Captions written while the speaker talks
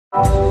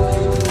What's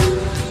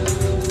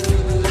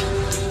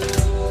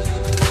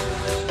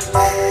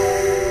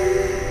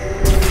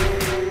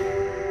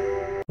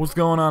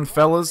going on,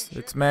 fellas?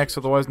 It's Max,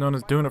 otherwise known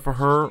as Doing It For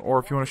Her, or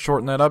if you want to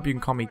shorten that up, you can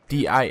call me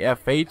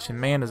DIFH,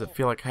 and man, does it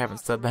feel like I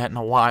haven't said that in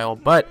a while.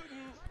 But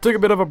I took a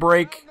bit of a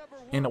break,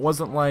 and it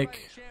wasn't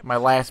like my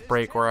last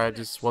break where I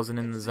just wasn't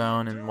in the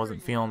zone and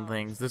wasn't feeling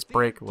things. This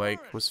break,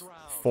 was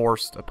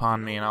forced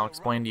upon me, and I'll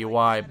explain to you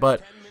why.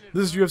 But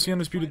this is UFC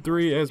Undisputed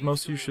 3, as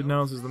most of you should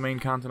know. This is the main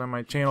content on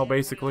my channel,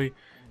 basically,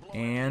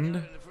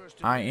 and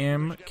I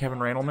am Kevin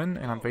Randleman,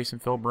 and I'm facing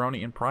Phil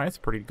Baroni in Prize.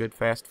 Pretty good,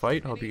 fast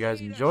fight. Hope you guys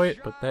enjoy it,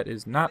 but that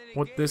is not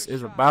what this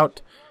is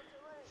about.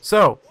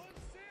 So,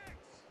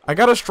 I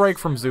got a strike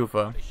from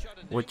Zuffa,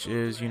 which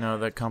is, you know,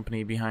 the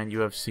company behind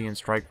UFC and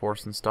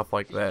Strikeforce and stuff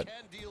like that.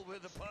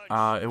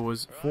 It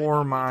was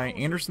for my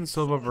Anderson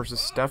Silva versus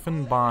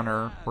Stephan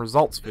Bonner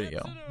results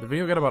video. The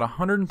video got about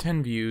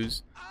 110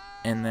 views,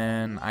 and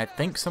then I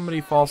think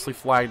somebody falsely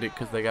flagged it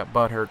because they got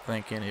butthurt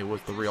thinking it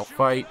was the real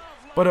fight.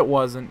 But it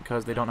wasn't,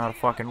 because they don't know how to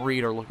fucking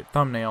read or look at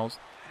thumbnails.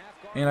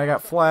 And I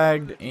got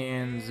flagged,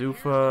 and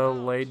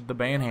Zuffa laid the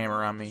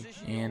banhammer on me.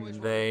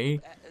 And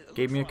they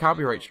gave me a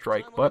copyright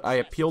strike. But I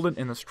appealed it,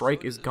 and the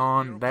strike is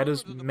gone. That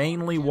is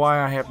mainly why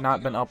I have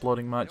not been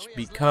uploading much,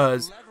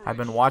 because I've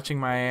been watching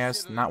my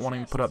ass, not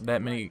wanting to put up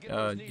that many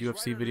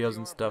UFC videos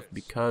and stuff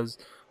because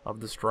of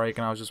the strike,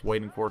 and I was just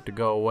waiting for it to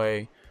go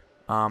away.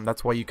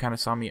 That's why you kind of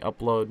saw me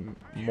upload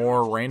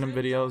more random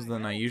videos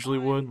than I usually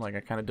would. Like, I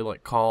kind of did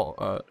like Call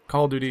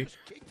of Duty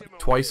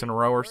twice in a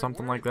row or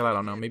something like that. I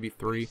don't know, maybe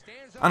 3.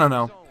 I don't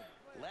know.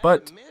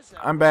 But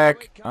I'm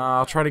back.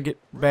 I'll try to get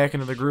back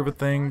into the groove of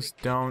things.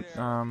 Don't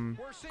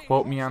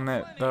quote me on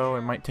that, though.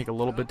 It might take a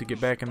little bit to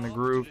get back in the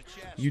groove.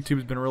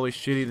 YouTube's been really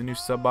shitty. The new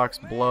sub box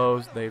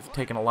blows. They've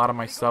taken a lot of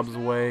my subs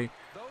away.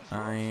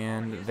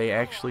 And they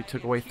actually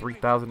took away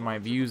 3,000 of my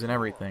views and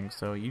everything.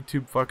 So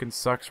YouTube fucking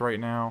sucks right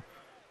now.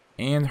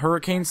 And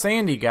Hurricane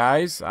Sandy,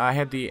 guys. I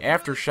had the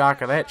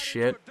aftershock of that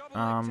shit.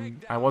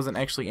 I wasn't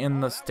actually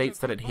in the states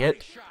that it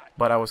hit,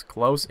 but I was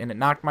close, and it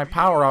knocked my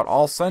power out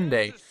all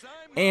Sunday.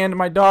 And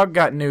my dog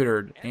got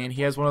neutered, and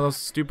he has one of those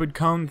stupid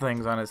cone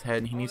things on his head,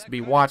 and he needs to be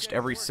watched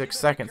every 6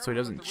 seconds so he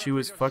doesn't chew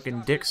his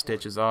fucking dick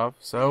stitches off.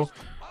 So,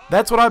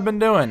 that's what I've been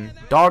doing.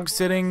 Dog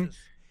sitting,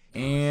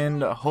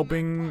 and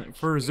hoping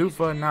for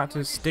Zuffa not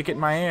to stick it in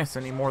my ass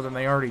any more than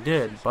they already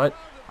did. But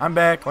I'm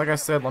back. Like I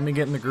said, let me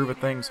get in the groove of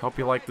things. Hope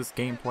you like this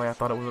gameplay. I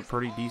thought it was a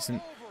pretty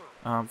decent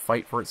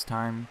fight for its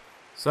time.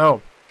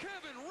 So,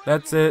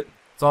 that's it.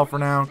 That's all for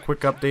now. Quick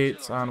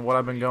updates on what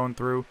I've been going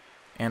through.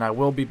 And I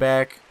will be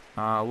back.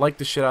 Like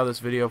the shit out of this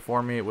video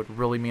for me. It would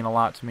really mean a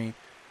lot to me.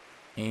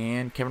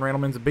 And Kevin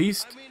Randleman's a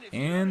beast.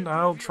 And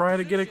I'll try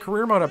to get a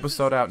career mode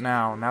episode out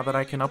now that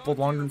I can upload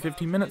longer than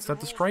 15 minutes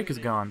that the strike is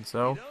gone.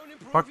 So,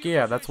 fuck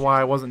yeah. That's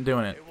why I wasn't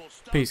doing it.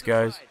 Peace,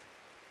 guys.